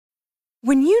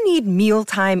When you need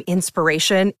mealtime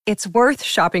inspiration, it's worth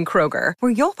shopping Kroger,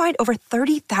 where you'll find over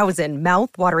 30,000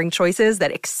 mouth-watering choices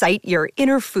that excite your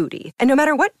inner foodie. And no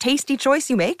matter what tasty choice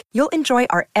you make, you'll enjoy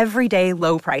our everyday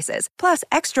low prices, plus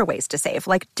extra ways to save,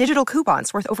 like digital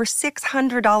coupons worth over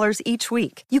 $600 each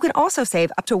week. You can also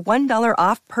save up to $1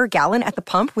 off per gallon at the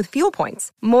pump with fuel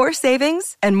points. More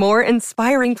savings and more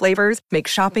inspiring flavors make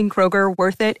shopping Kroger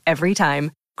worth it every time.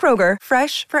 Kroger,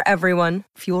 fresh for everyone.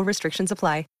 Fuel restrictions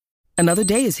apply. Another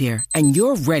day is here, and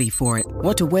you're ready for it.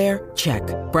 What to wear? Check.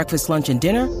 Breakfast, lunch, and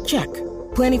dinner? Check.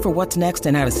 Planning for what's next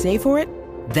and how to save for it?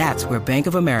 That's where Bank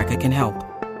of America can help.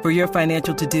 For your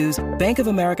financial to-dos, Bank of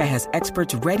America has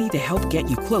experts ready to help get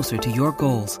you closer to your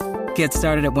goals. Get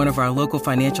started at one of our local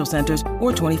financial centers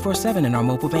or 24/7 in our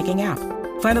mobile banking app.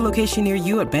 Find a location near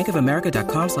you at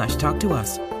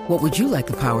bankofamerica.com/talktous. What would you like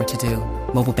the power to do?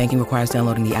 Mobile banking requires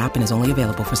downloading the app and is only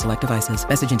available for select devices.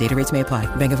 Message and data rates may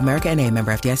apply. Bank of America N.A.,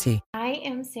 member FDIC. I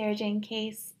am Sarah Jane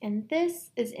Case, and this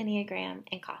is Enneagram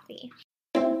and Coffee.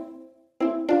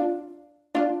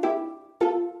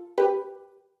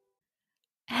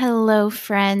 Hello,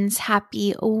 friends.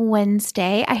 Happy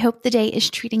Wednesday. I hope the day is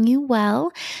treating you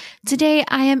well. Today,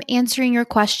 I am answering your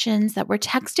questions that were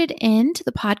texted in to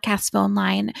the podcast phone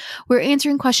line. We're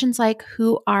answering questions like,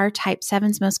 who are type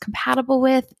 7s most compatible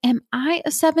with? Am I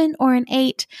a 7 or an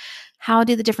 8? How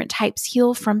do the different types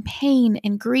heal from pain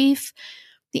and grief?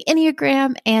 The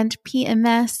Enneagram and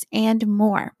PMS and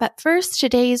more. But first,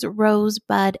 today's rose,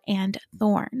 bud, and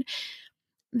thorn.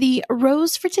 The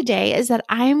rose for today is that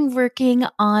I'm working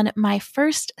on my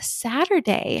first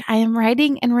Saturday. I am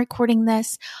writing and recording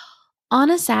this on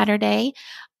a Saturday.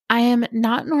 I am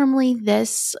not normally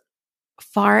this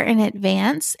far in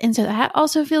advance, and so that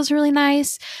also feels really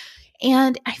nice.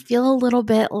 And I feel a little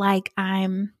bit like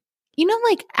I'm,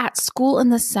 like at school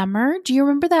in the summer. Do you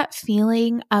remember that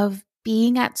feeling of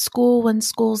being at school when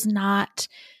school's not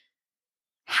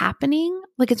happening?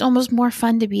 Like it's almost more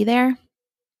fun to be there.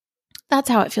 That's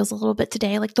how it feels a little bit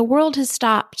today. Like the world has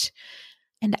stopped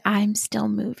and I'm still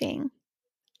moving.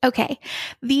 Okay.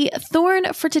 The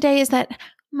thorn for today is that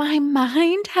my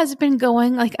mind has been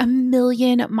going like a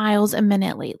million miles a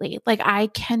minute lately. Like I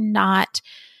cannot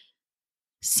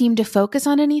seem to focus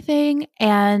on anything,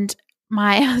 and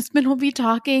my husband will be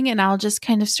talking and I'll just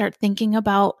kind of start thinking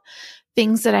about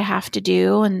things that I have to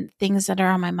do and things that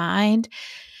are on my mind,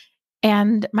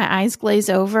 and my eyes glaze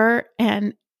over,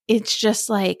 and it's just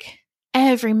like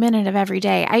every minute of every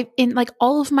day. In like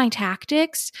all of my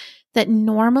tactics that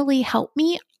normally help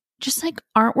me just like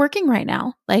aren't working right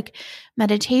now. Like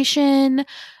meditation,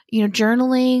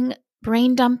 journaling,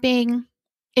 brain dumping.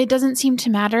 It doesn't seem to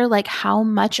matter like how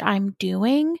much I'm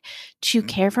doing to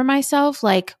care for myself.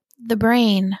 Like the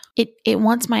brain, it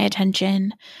wants my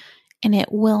attention and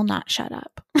it will not shut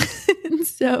up.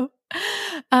 So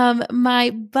my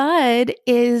bud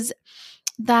is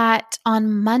that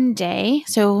on Monday,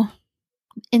 so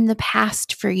in the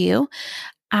past for you,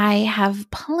 I have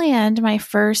planned my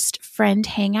first friend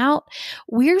hangout.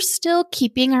 We're still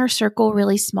keeping our circle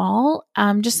really small,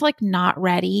 just like not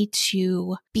ready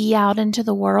to be out into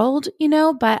the world,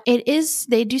 but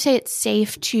they do say it's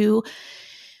safe to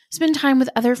spend time with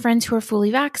other friends who are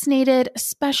fully vaccinated,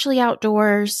 especially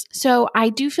outdoors. So I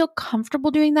do feel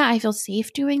comfortable doing that. I feel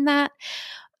safe doing that.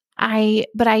 I'm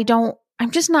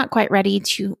just not quite ready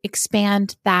to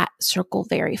expand that circle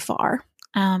very far.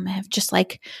 I have just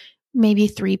like maybe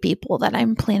 3 people that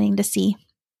I'm planning to see.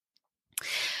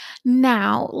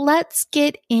 Now, let's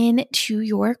get into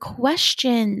your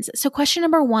questions. So question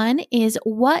number 1 is,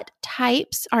 what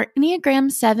types are Enneagram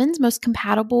 7s most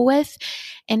compatible with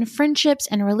in friendships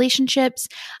and relationships?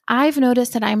 I've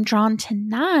noticed that I'm drawn to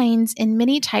 9s in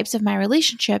many types of my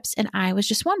relationships, and I was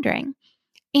just wondering.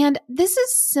 And this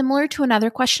is similar to another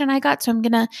question I got, so I'm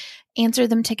going to answer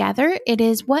them together. It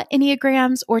is, what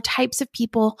Enneagrams or types of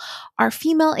people are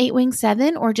female 8-wing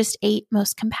 7 or just 8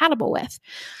 most compatible with?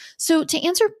 So to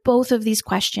answer both of these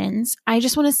questions, I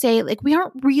just want to say like we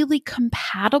aren't really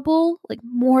compatible, like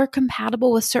more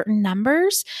compatible with certain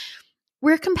numbers.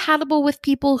 We're compatible with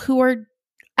people who are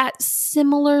at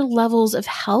similar levels of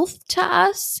health to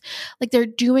us, like they're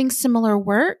doing similar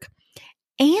work.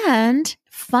 And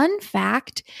fun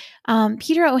fact,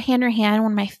 Peter O'Hanrahan,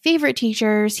 one of my favorite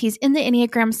teachers, he's in the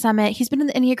Enneagram Summit. He's been in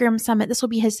the Enneagram Summit. This will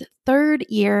be his 3rd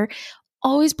year.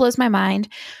 Always blows my mind.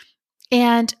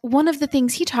 And one of the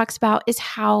things he talks about is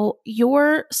how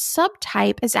your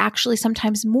subtype is actually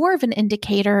sometimes more of an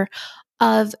indicator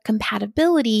of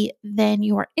compatibility than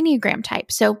your Enneagram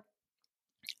type. So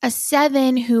a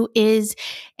 7 who is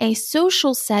a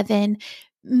social 7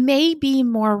 may be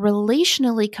more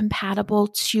relationally compatible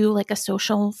to like a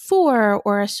social 4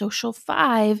 or a social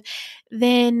 5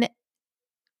 than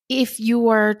if you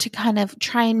were to kind of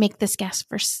try and make this guess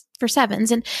for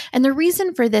 7s. And the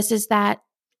reason for this is that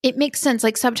it makes sense.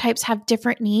 Like subtypes have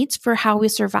different needs for how we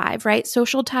survive, right?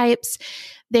 Social types,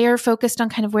 they are focused on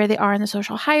kind of where they are in the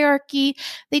social hierarchy.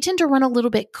 They tend to run a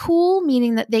little bit cool,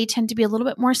 meaning that they tend to be a little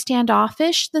bit more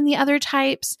standoffish than the other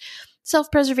types.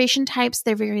 Self-preservation types,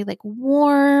 they're very like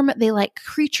warm. They like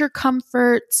creature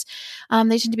comforts.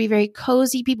 They tend to be very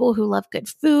cozy people who love good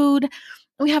food.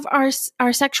 We have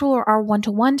our sexual or our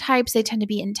one-to-one types. They tend to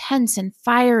be intense and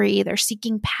fiery. They're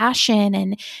seeking passion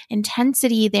and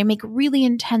intensity. They make really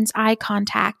intense eye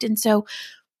contact. And so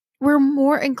we're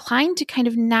more inclined to kind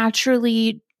of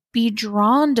naturally be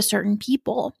drawn to certain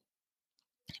people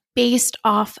based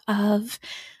off of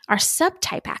our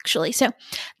subtype, actually. So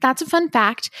that's a fun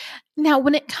fact. Now,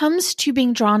 when it comes to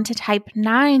being drawn to type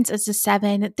 9s as a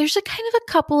 7, there's a kind of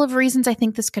a couple of reasons I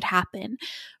think this could happen.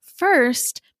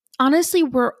 First, honestly,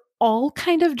 we're all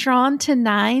kind of drawn to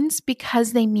 9s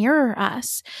because they mirror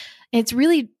us. It's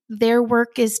really their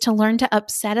work is to learn to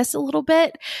upset us a little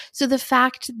bit. So the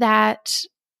fact that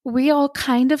we all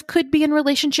kind of could be in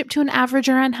relationship to an average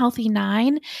or unhealthy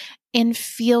 9 and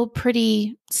feel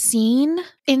pretty seen.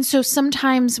 And so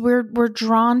sometimes we're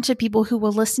drawn to people who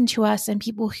will listen to us and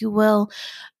people who will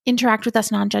interact with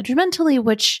us non-judgmentally,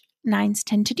 which 9s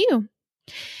tend to do.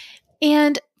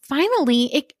 And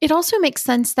finally, it also makes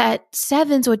sense that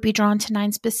 7s would be drawn to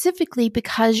 9 specifically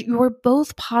because you're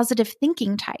both positive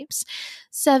thinking types.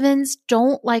 7s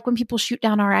don't like when people shoot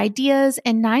down our ideas,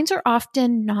 and 9s are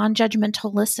often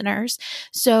non-judgmental listeners.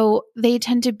 So they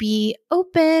tend to be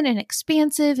open and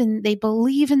expansive, and they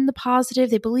believe in the positive.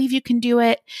 They believe you can do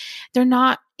it. They're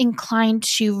not inclined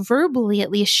to verbally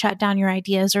at least shut down your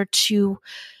ideas or to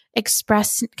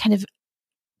express kind of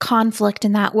conflict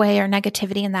in that way or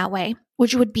negativity in that way,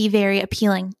 which would be very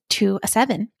appealing to a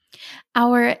 7.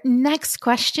 Our next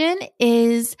question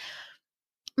is,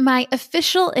 my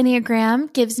official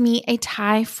Enneagram gives me a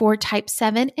tie for type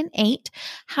 7 and 8.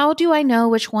 How do I know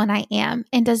which one I am?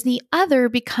 And does the other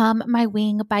become my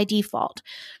wing by default?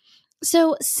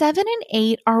 So 7 and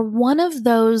 8 are one of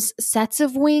those sets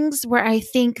of wings where I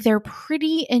think they're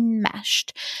pretty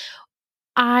enmeshed.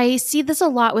 I see this a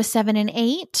lot with 7 and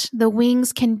 8. The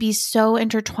wings can be so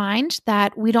intertwined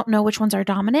that we don't know which ones are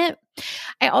dominant.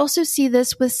 I also see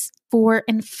this with 4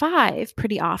 and 5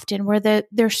 pretty often, where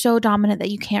they're so dominant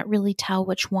that you can't really tell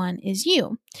which one is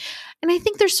you. And I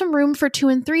think there's some room for 2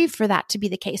 and 3 for that to be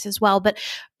the case as well. But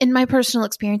in my personal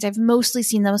experience, I've mostly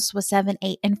seen those with 7,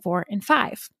 8, and 4 and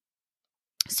 5.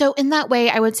 So in that way,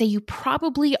 I would say you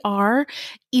probably are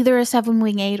either a 7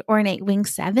 wing 8 or an 8 wing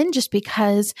 7, just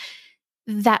because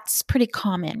that's pretty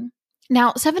common.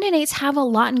 Now, 7 and 8s have a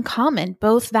lot in common.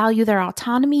 Both value their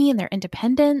autonomy and their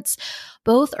independence.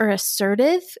 Both are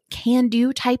assertive,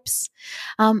 can-do types.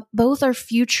 Both are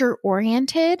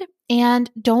future-oriented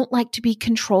and don't like to be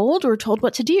controlled or told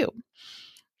what to do.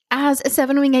 As a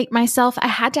 7 wing 8 myself, I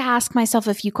had to ask myself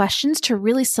a few questions to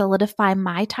really solidify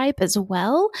my type as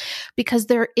well, because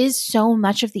there is so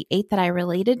much of the 8 that I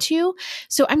related to.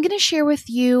 So I'm going to share with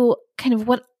you kind of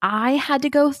what I had to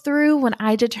go through when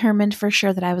I determined for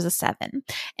sure that I was a 7,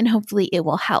 and hopefully it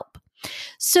will help.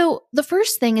 So the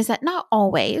first thing is that not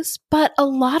always, but a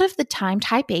lot of the time,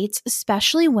 type 8s,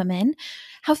 especially women,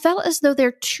 have felt as though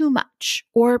they're too much,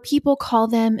 or people call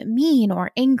them mean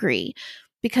or angry,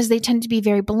 because they tend to be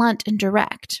very blunt and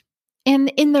direct.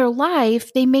 And in their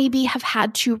life, they maybe have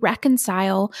had to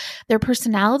reconcile their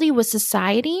personality with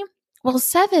society, while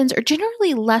 7s are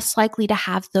generally less likely to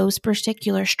have those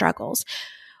particular struggles.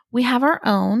 We have our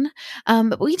own,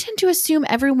 but we tend to assume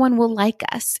everyone will like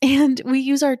us, and we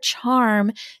use our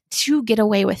charm to get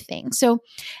away with things. So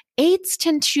 8s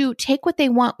tend to take what they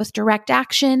want with direct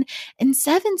action, and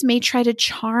 7s may try to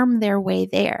charm their way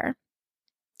there.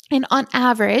 And on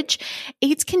average,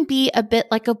 8s can be a bit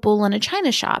like a bull in a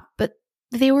china shop, but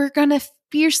they were going to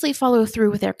fiercely follow through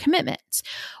with their commitments.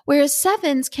 Whereas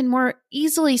 7s can more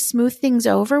easily smooth things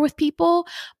over with people,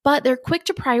 but they're quick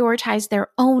to prioritize their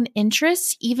own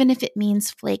interests, even if it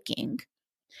means flaking.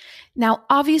 Now,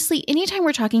 obviously, anytime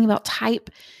we're talking about type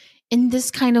in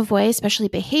this kind of way, especially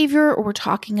behavior, or we're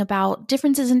talking about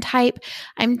differences in type,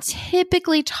 I'm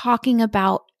typically talking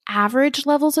about average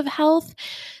levels of health.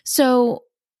 So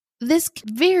this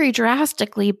vary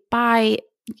drastically by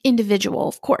individual,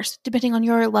 of course, depending on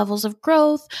your levels of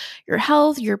growth, your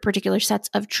health, your particular sets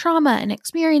of trauma and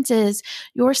experiences,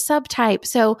 your subtype.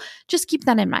 So just keep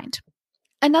that in mind.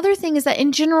 Another thing is that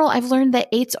in general, I've learned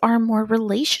that 8s are more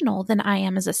relational than I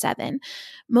am as a 7.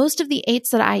 Most of the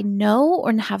 8s that I know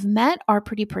or have met are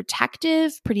pretty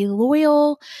protective, pretty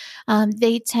loyal.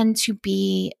 They tend to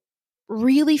be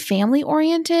really family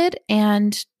oriented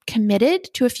and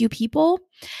committed to a few people.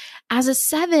 As a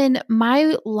 7,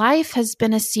 my life has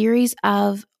been a series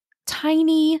of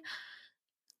tiny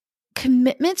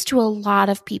commitments to a lot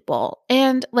of people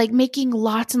and like making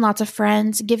lots and lots of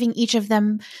friends, giving each of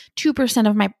them 2%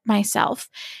 of myself.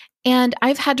 And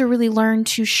I've had to really learn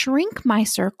to shrink my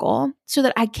circle so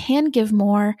that I can give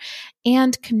more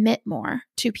and commit more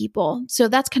to people. So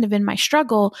that's kind of been my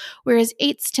struggle, whereas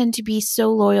 8s tend to be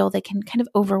so loyal, they can kind of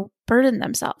overburden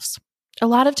themselves. A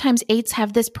lot of times 8s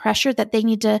have this pressure that they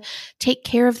need to take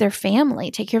care of their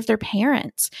family, take care of their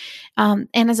parents. And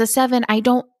as a 7, I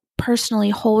don't personally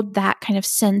hold that kind of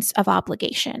sense of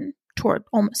obligation toward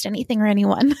almost anything or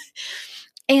anyone.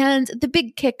 And the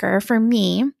big kicker for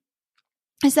me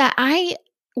is that I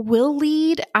will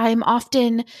lead. I'm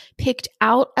often picked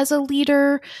out as a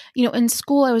leader. You know, in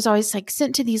school, I was always like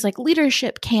sent to these like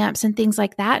leadership camps and things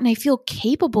like that. And I feel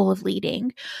capable of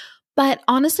leading. But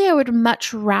honestly, I would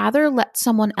much rather let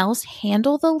someone else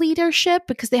handle the leadership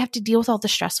because they have to deal with all the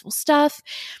stressful stuff.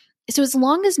 So as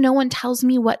long as no one tells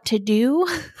me what to do,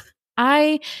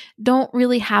 I don't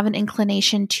really have an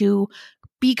inclination to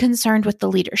be concerned with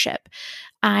the leadership.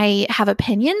 I have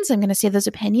opinions. I'm going to say those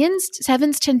opinions.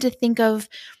 7s tend to think of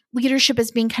leadership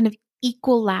as being kind of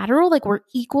equilateral, like we're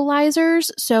equalizers.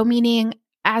 So meaning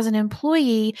as an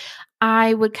employee,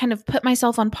 I would kind of put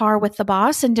myself on par with the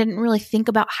boss and didn't really think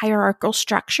about hierarchical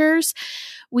structures.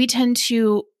 We tend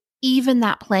to even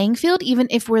that playing field, even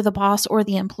if we're the boss or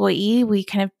the employee, we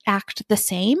kind of act the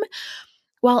same.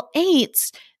 While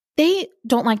 8s, they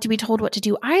don't like to be told what to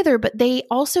do either, but they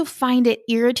also find it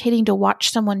irritating to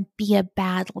watch someone be a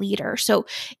bad leader. So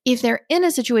if they're in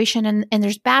a situation and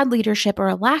there's bad leadership or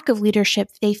a lack of leadership,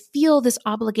 they feel this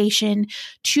obligation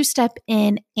to step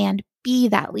in and be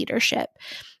that leadership.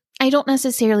 I don't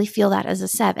necessarily feel that as a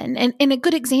 7. And a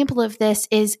good example of this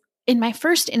is in my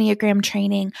first Enneagram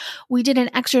training, we did an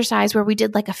exercise where we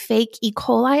did like a fake E.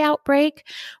 coli outbreak.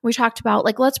 We talked about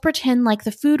like, let's pretend like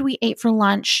the food we ate for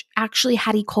lunch actually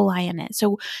had E. coli in it.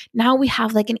 So now we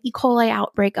have like an E. coli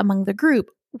outbreak among the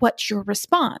group. What's your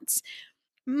response?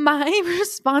 My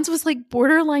response was like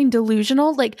borderline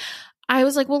delusional. Like I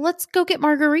was like, well, let's go get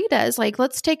margaritas. Like,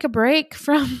 let's take a break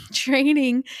from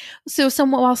training. So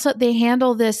while they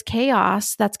handle this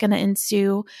chaos that's going to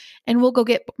ensue, and we'll go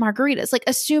get margaritas, like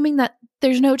assuming that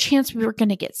there's no chance we were going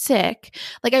to get sick.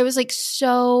 Like I was like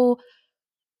so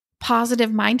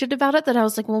positive minded about it that I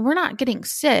was like, well, we're not getting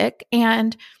sick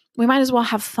and we might as well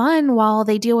have fun while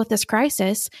they deal with this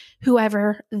crisis,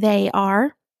 whoever they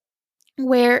are.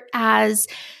 Whereas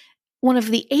one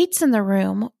of the 8s in the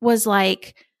room was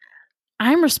like,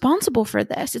 I'm responsible for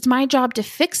this. It's my job to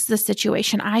fix the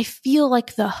situation. I feel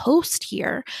like the host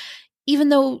here. Even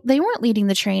though they weren't leading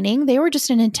the training, they were just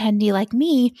an attendee like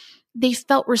me. They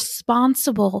felt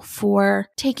responsible for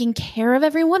taking care of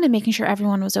everyone and making sure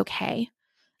everyone was okay.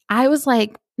 I was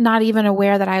like not even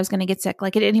aware that I was going to get sick.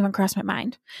 Like it didn't even cross my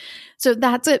mind. So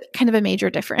that's a kind of a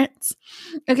major difference.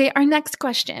 Okay, our next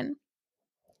question.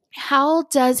 How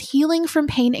does healing from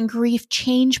pain and grief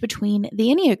change between the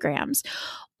Enneagrams?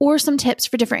 Or some tips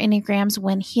for different Enneagrams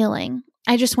when healing.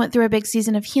 I just went through a big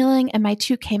season of healing and my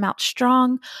 2 came out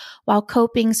strong while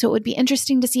coping. So it would be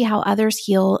interesting to see how others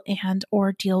heal and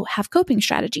or have coping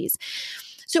strategies.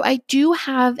 So I do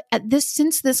have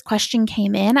since this question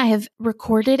came in, I have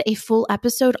recorded a full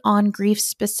episode on grief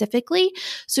specifically.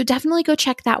 So definitely go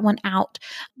check that one out.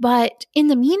 But in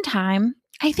the meantime,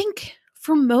 I think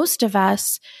for most of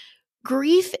us,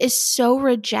 grief is so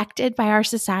rejected by our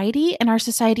society, and our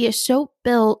society is so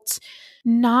built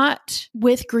not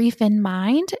with grief in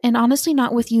mind, and honestly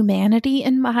not with humanity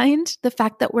in mind, the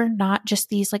fact that we're not just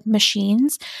these like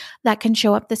machines that can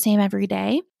show up the same every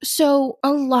day. So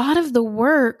a lot of the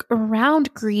work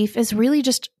around grief is really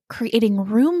just creating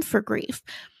room for grief.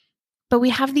 But we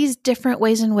have these different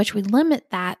ways in which we limit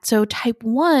that. So type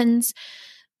 1s,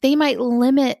 they might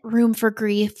limit room for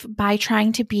grief by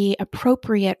trying to be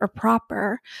appropriate or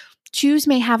proper. 2s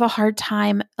may have a hard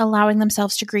time allowing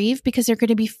themselves to grieve because they're going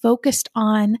to be focused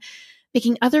on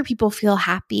making other people feel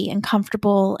happy and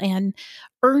comfortable and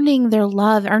earning their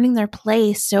love, earning their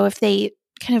place. So if they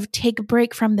kind of take a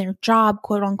break from their job,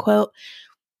 quote unquote,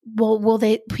 will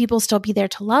people still be there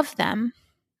to love them?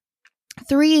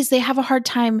 3s, they have a hard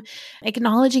time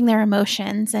acknowledging their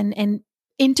emotions and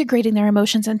integrating their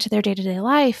emotions into their day-to-day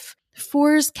life.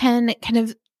 4s can kind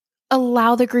of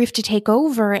allow the grief to take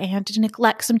over and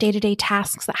neglect some day-to-day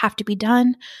tasks that have to be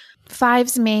done.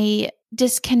 5s may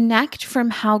disconnect from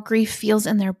how grief feels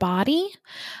in their body,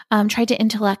 try to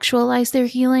intellectualize their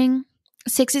healing.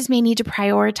 6s may need to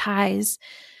prioritize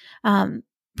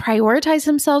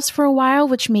themselves for a while,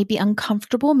 which may be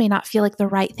uncomfortable, may not feel like the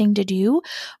right thing to do,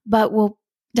 but will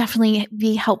definitely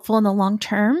be helpful in the long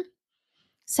term.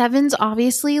 7s,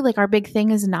 obviously, like our big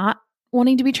thing is not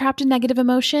wanting to be trapped in negative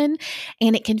emotion.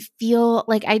 And it can feel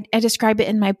like I describe it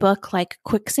in my book like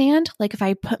quicksand. Like if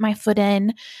I put my foot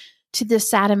in to this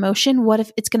sad emotion, what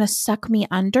if it's going to suck me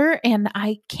under and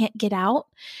I can't get out?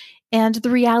 And the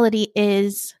reality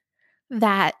is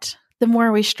that the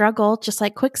more we struggle, just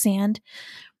like quicksand,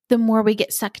 the more we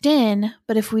get sucked in.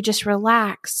 But if we just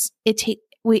relax, it's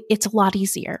a lot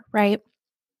easier, right?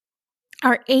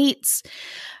 Our 8s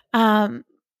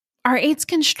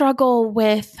can struggle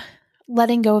with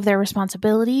letting go of their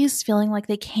responsibilities, feeling like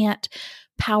they can't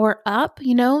power up.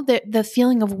 The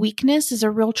feeling of weakness is a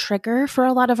real trigger for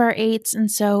a lot of our 8s. And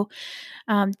so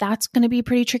that's going to be a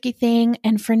pretty tricky thing.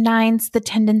 And for 9s, the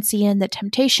tendency and the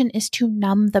temptation is to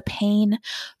numb the pain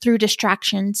through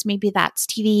distractions. Maybe that's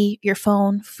TV, your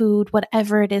phone, food,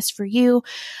 whatever it is for you.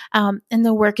 And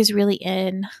the work is really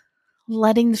in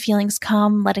letting the feelings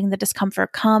come, letting the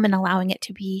discomfort come, and allowing it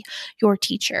to be your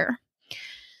teacher.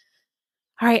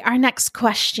 All right, our next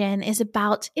question is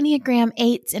about Enneagram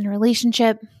 8s in a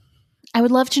relationship. I would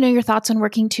love to know your thoughts on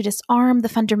working to disarm the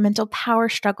fundamental power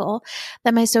struggle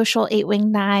that my social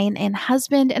 8-wing 9 and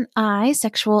husband and I,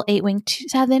 sexual 8-wing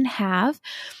 7, have.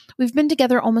 We've been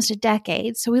together almost a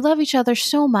decade, so we love each other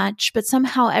so much, but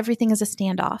somehow everything is a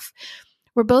standoff.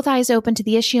 We're both eyes open to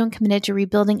the issue and committed to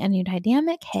rebuilding a new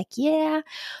dynamic. Heck yeah.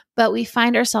 But we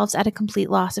find ourselves at a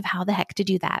complete loss of how the heck to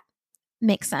do that.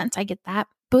 Makes sense. I get that.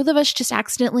 Both of us just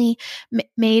accidentally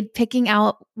made picking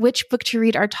out which book to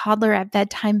read our toddler at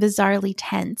bedtime bizarrely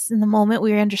tense. In the moment,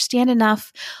 we understand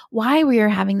enough why we are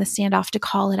having the standoff to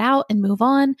call it out and move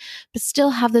on, but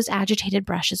still have those agitated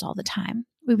brushes all the time.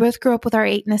 We both grew up with our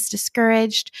 8-ness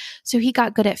discouraged, so he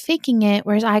got good at faking it,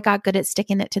 whereas I got good at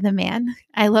sticking it to the man.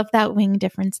 I love that wing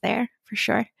difference there, for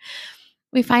sure.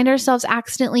 We find ourselves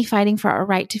accidentally fighting for our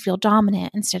right to feel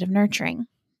dominant instead of nurturing.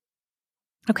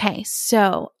 Okay,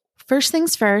 so first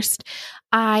things first,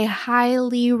 I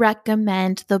highly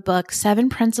recommend the book 7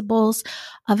 Principles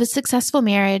of a Successful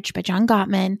Marriage by John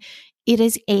Gottman. It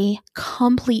is a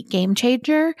complete game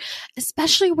changer,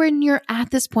 especially when you're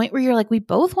at this point where you're like, we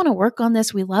both want to work on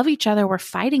this. We love each other. We're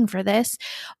fighting for this,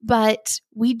 but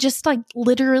we just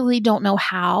literally don't know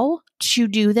how to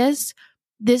do this.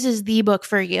 This is the book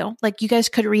for you. You guys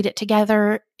could read it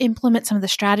together, implement some of the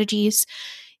strategies.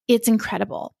 It's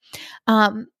incredible.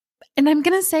 And I'm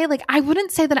going to say, I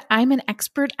wouldn't say that I'm an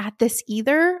expert at this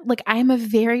either. I'm a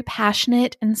very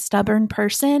passionate and stubborn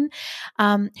person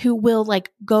who will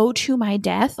go to my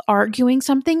death arguing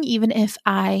something, even if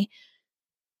I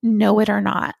know it or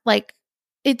not.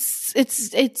 It's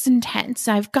intense.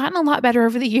 I've gotten a lot better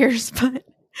over the years, but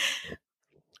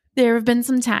there have been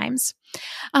some times.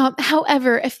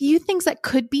 However, a few things that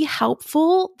could be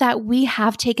helpful that we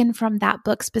have taken from that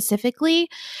book specifically,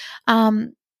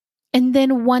 and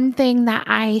then one thing that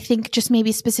I think just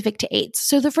maybe specific to 8s.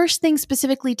 So the first thing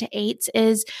specifically to 8s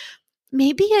is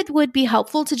maybe it would be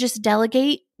helpful to just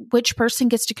delegate which person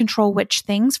gets to control which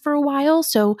things for a while.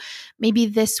 So maybe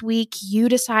this week you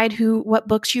decide what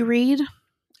books you read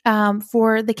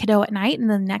for the kiddo at night, and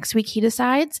then next week he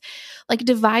decides.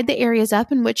 Divide the areas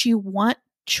up in which you want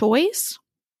choice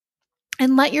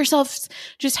and let yourself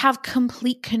just have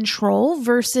complete control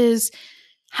versus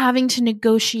having to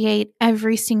negotiate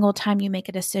every single time you make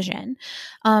a decision.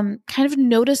 Kind of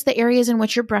notice the areas in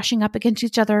which you're brushing up against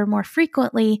each other more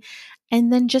frequently,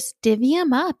 and then just divvy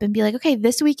them up and be like, okay,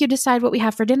 this week you decide what we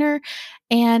have for dinner,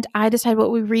 and I decide what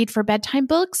we read for bedtime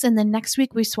books, and then next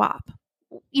week we swap.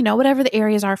 Whatever the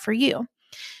areas are for you.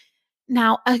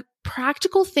 Now, a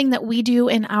practical thing that we do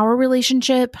in our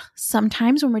relationship,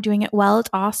 sometimes when we're doing it well, it's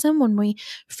awesome. When we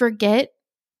forget,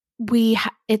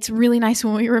 it's really nice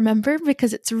when we remember,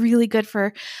 because it's really good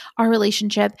for our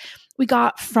relationship. We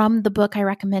got from the book I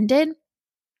recommended,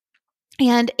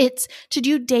 and it's to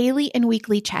do daily and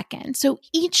weekly check-ins. So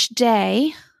each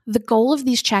day, the goal of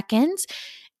these check-ins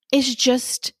is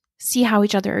just see how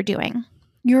each other are doing.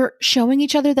 You're showing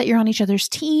each other that you're on each other's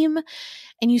team,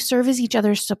 and you serve as each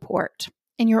other's support.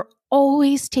 And you're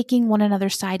always taking one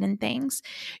another's side in things.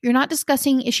 You're not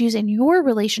discussing issues in your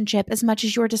relationship as much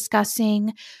as you're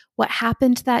discussing what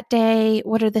happened that day.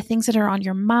 What are the things that are on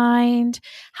your mind?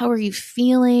 How are you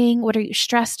feeling? What are you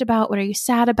stressed about? What are you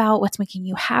sad about? What's making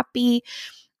you happy?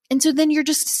 And so then you're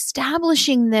just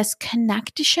establishing this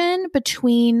connection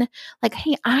between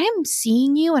hey, I'm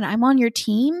seeing you and I'm on your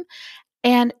team.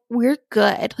 and we're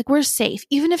good. Like we're safe.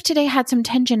 Even if today had some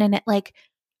tension in it, like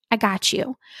I got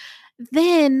you.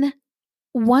 Then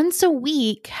once a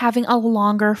week, having a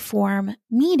longer form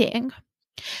meeting.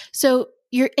 So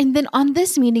and then on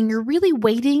this meeting, you're really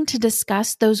waiting to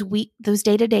discuss those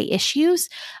day-to-day issues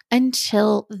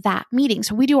until that meeting.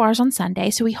 So we do ours on Sunday.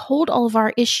 So we hold all of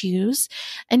our issues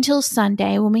until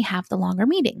Sunday when we have the longer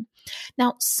meeting.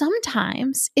 Now,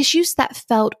 sometimes issues that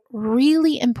felt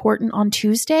really important on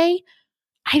Tuesday,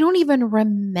 I don't even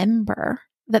remember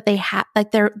that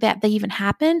they even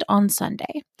happened on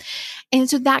Sunday. And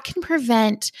so that can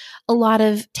prevent a lot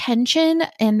of tension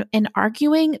and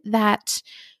arguing that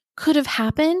could have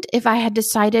happened if I had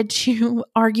decided to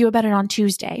argue about it on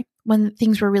Tuesday when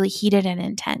things were really heated and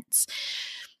intense.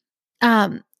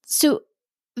 So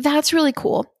that's really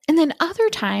cool. And then other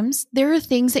times there are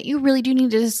things that you really do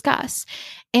need to discuss,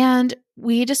 and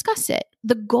we discuss it.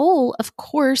 The goal, of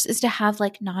course, is to have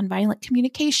like nonviolent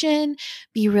communication,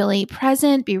 be really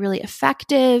present, be really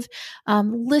effective,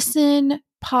 listen,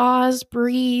 pause,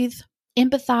 breathe,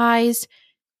 empathize.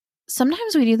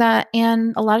 Sometimes we do that,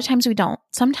 and a lot of times we don't.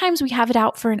 Sometimes we have it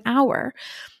out for an hour,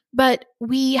 but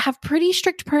we have pretty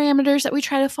strict parameters that we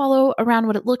try to follow around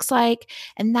what it looks like,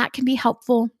 and that can be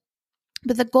helpful.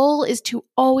 But the goal is to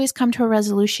always come to a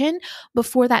resolution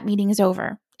before that meeting is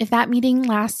over. If that meeting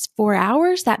lasts 4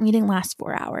 hours, that meeting lasts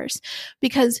 4 hours,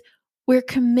 because we're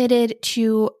committed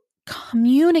to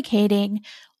communicating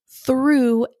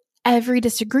through every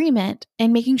disagreement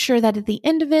and making sure that at the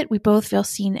end of it, we both feel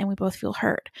seen and we both feel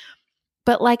heard.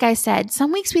 But like I said,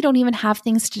 some weeks we don't even have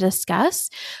things to discuss,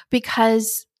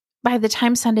 because by the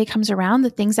time Sunday comes around, the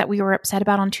things that we were upset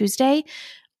about on Tuesday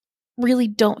really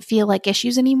don't feel like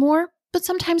issues anymore. But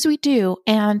sometimes we do,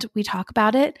 and we talk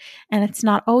about it, and it's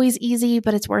not always easy,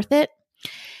 but it's worth it.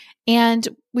 And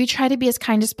we try to be as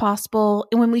kind as possible.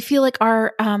 And when we feel like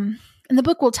and the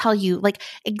book will tell you like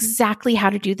exactly how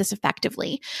to do this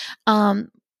effectively.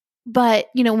 But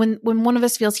you know, when one of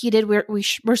us feels heated,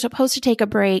 we're supposed to take a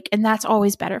break, and that's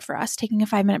always better for us, taking a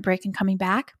 5-minute break and coming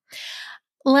back.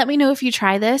 Let me know if you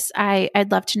try this. I'd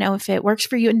love to know if it works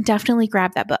for you, and definitely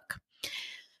grab that book.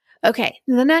 Okay,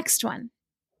 the next one.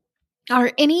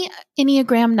 Are any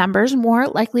Enneagram numbers more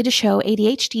likely to show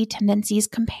ADHD tendencies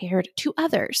compared to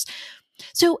others?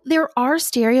 So there are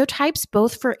stereotypes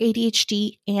both for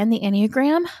ADHD and the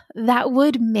Enneagram that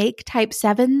would make type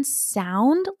 7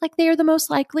 sound like they are the most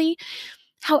likely.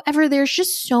 However, there's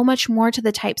just so much more to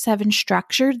the type 7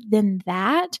 structure than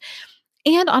that.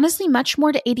 And honestly, much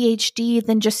more to ADHD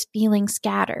than just feeling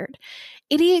scattered.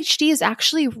 ADHD is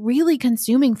actually really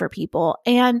consuming for people,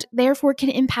 and therefore can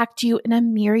impact you in a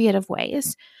myriad of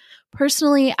ways.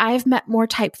 Personally, I've met more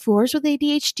type 4s with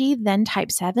ADHD than type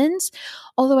 7s,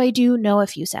 although I do know a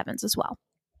few 7s as well.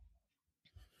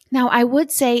 Now, I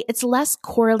would say it's less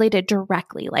correlated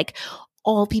directly, like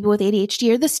all people with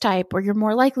ADHD are this type, or you're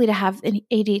more likely to have an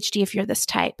ADHD if you're this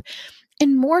type.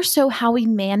 And more so how we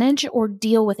manage or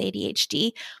deal with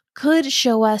ADHD could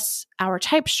show us our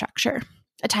type structure.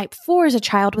 A type 4 as a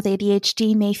child with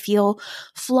ADHD may feel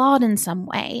flawed in some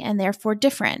way and therefore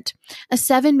different. A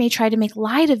 7 may try to make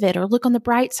light of it or look on the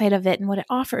bright side of it and what it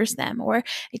offers them. Or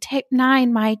a type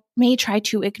 9 may try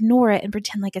to ignore it and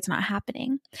pretend like it's not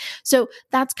happening. So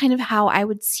that's kind of how I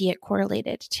would see it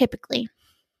correlated typically.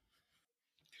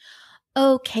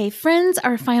 Okay, friends,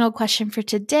 our final question for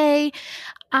today.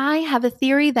 I have a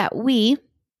theory that we,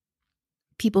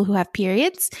 people who have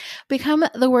periods, become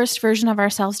the worst version of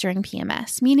ourselves during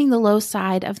PMS, meaning the low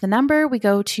side of the number we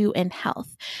go to in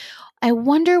health. I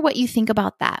wonder what you think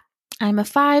about that. I'm a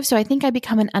 5, so I think I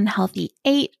become an unhealthy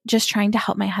 8, just trying to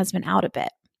help my husband out a bit.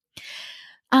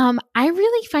 I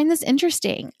really find this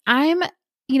interesting.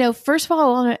 First of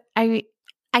all,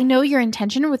 I know your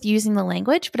intention with using the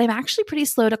language, but I'm actually pretty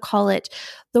slow to call it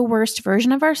the worst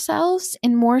version of ourselves,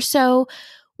 and more so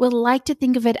would like to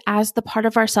think of it as the part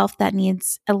of ourself that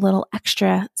needs a little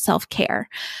extra self-care,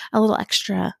 a little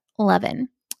extra loving.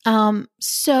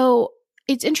 So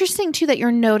it's interesting too that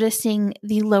you're noticing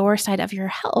the lower side of your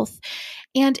health.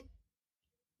 And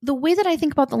the way that I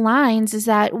think about the lines is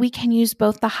that we can use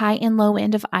both the high and low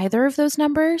end of either of those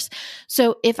numbers.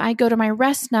 So if I go to my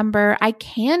rest number, I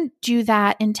can do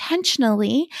that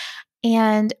intentionally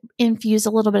and infuse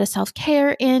a little bit of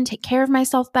self-care in, take care of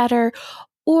myself better.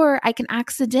 Or I can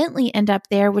accidentally end up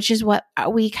there, which is what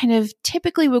we kind of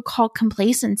typically would call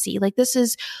complacency. Like this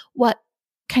is what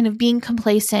kind of being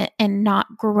complacent and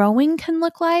not growing can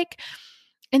look like.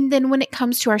 And then when it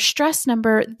comes to our stress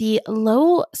number, the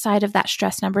low side of that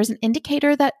stress number is an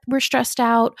indicator that we're stressed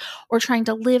out or trying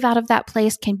to live out of that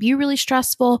place can be really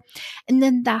stressful. And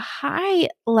then the high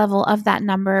level of that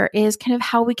number is kind of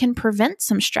how we can prevent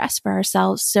some stress for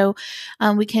ourselves. So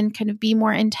we can kind of be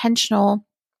more intentional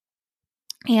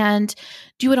and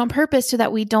do it on purpose so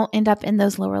that we don't end up in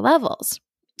those lower levels.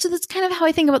 So that's kind of how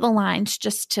I think about the lines,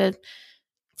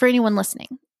 for anyone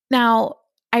listening. Now,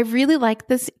 I really like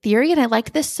this theory and I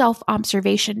like this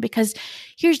self-observation because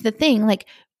here's the thing, like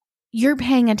you're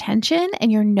paying attention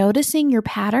and you're noticing your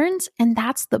patterns, and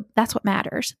that's what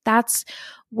matters. That's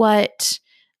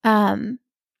the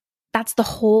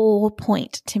whole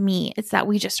point to me. It's that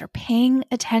we just are paying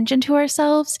attention to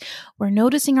ourselves, we're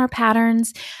noticing our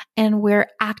patterns, and we're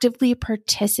actively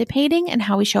participating in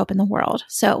how we show up in the world.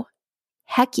 So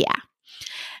heck yeah.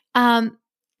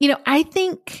 I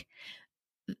think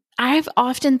I've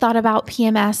often thought about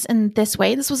PMS in this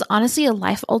way. This was honestly a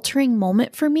life-altering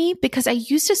moment for me because I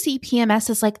used to see PMS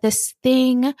as like this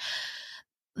thing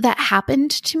that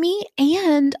happened to me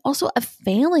and also a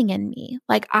failing in me.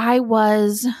 Like I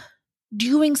was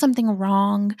doing something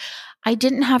wrong. I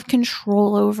didn't have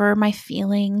control over my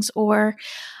feelings, or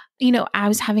I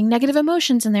was having negative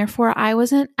emotions and therefore I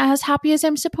wasn't as happy as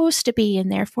I'm supposed to be.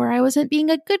 And therefore I wasn't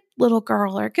being a good little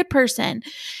girl or a good person.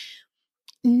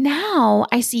 Now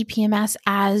I see PMS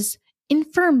as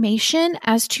information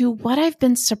as to what I've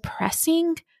been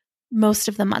suppressing most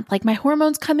of the month. Like my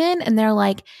hormones come in and they're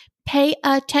like, pay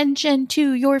attention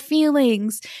to your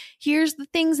feelings. Here's the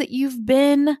things that you've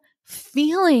been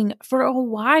feeling for a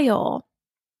while.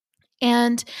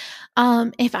 And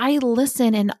if I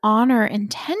listen and honor and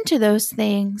tend to those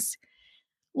things,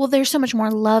 well, there's so much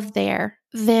more love there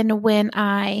than when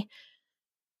I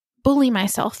bully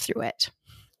myself through it.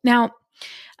 Now,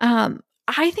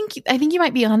 I think you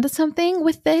might be onto something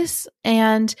with this.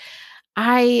 And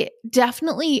I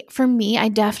definitely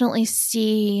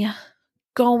see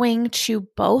going to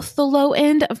both the low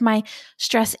end of my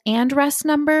stress and rest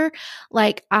number.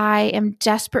 Like I am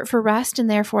desperate for rest and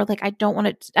therefore like I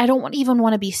don't even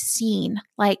want to be seen.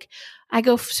 Like I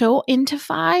go so into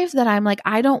 5 that I'm like,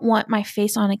 I don't want my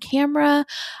face on a camera.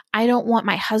 I don't want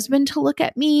my husband to look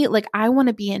at me. Like I want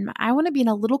to be in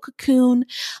a little cocoon.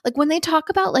 Like when they talk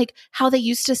about like how they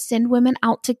used to send women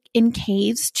out in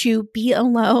caves to be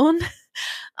alone,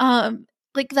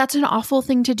 like that's an awful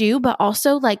thing to do, but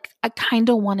also like I kind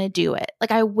of want to do it.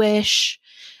 Like I wish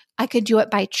I could do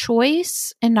it by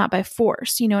choice and not by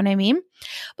force. You know what I mean?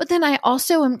 But then I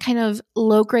also am kind of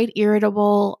low grade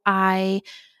irritable. I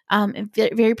am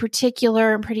very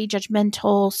particular and pretty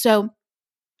judgmental. So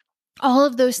all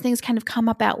of those things kind of come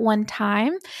up at one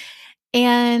time.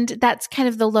 And that's kind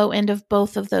of the low end of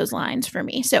both of those lines for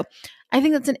me. So I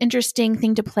think that's an interesting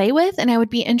thing to play with. And I would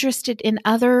be interested in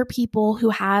other people who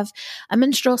have a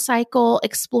menstrual cycle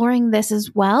exploring this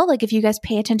as well. Like if you guys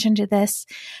pay attention to this,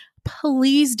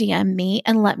 please DM me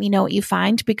and let me know what you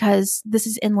find because this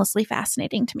is endlessly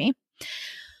fascinating to me.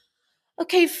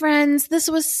 Okay, friends, this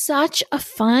was such a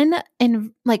fun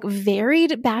and like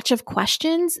varied batch of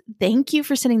questions. Thank you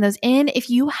for sending those in.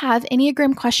 If you have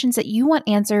Enneagram questions that you want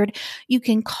answered, you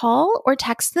can call or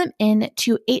text them in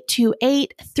to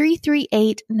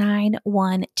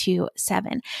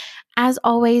 828-338-9127. As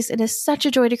always, it is such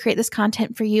a joy to create this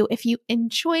content for you. If you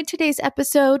enjoyed today's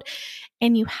episode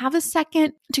and you have a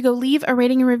second to go leave a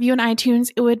rating and review on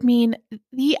iTunes, it would mean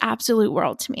the absolute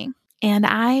world to me. And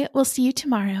I will see you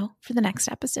tomorrow for the next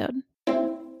episode.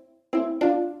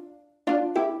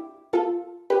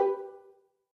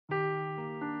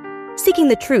 Seeking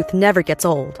the truth never gets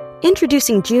old.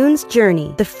 Introducing June's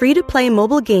Journey, the free-to-play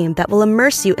mobile game that will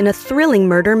immerse you in a thrilling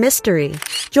murder mystery.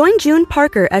 Join June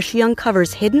Parker as she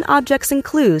uncovers hidden objects and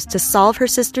clues to solve her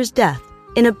sister's death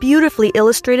in a beautifully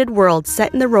illustrated world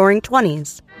set in the Roaring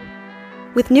 '20s.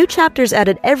 With new chapters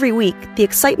added every week, the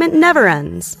excitement never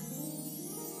ends.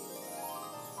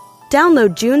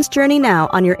 Download June's Journey now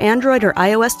on your Android or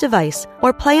iOS device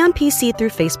or play on PC through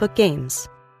Facebook Games.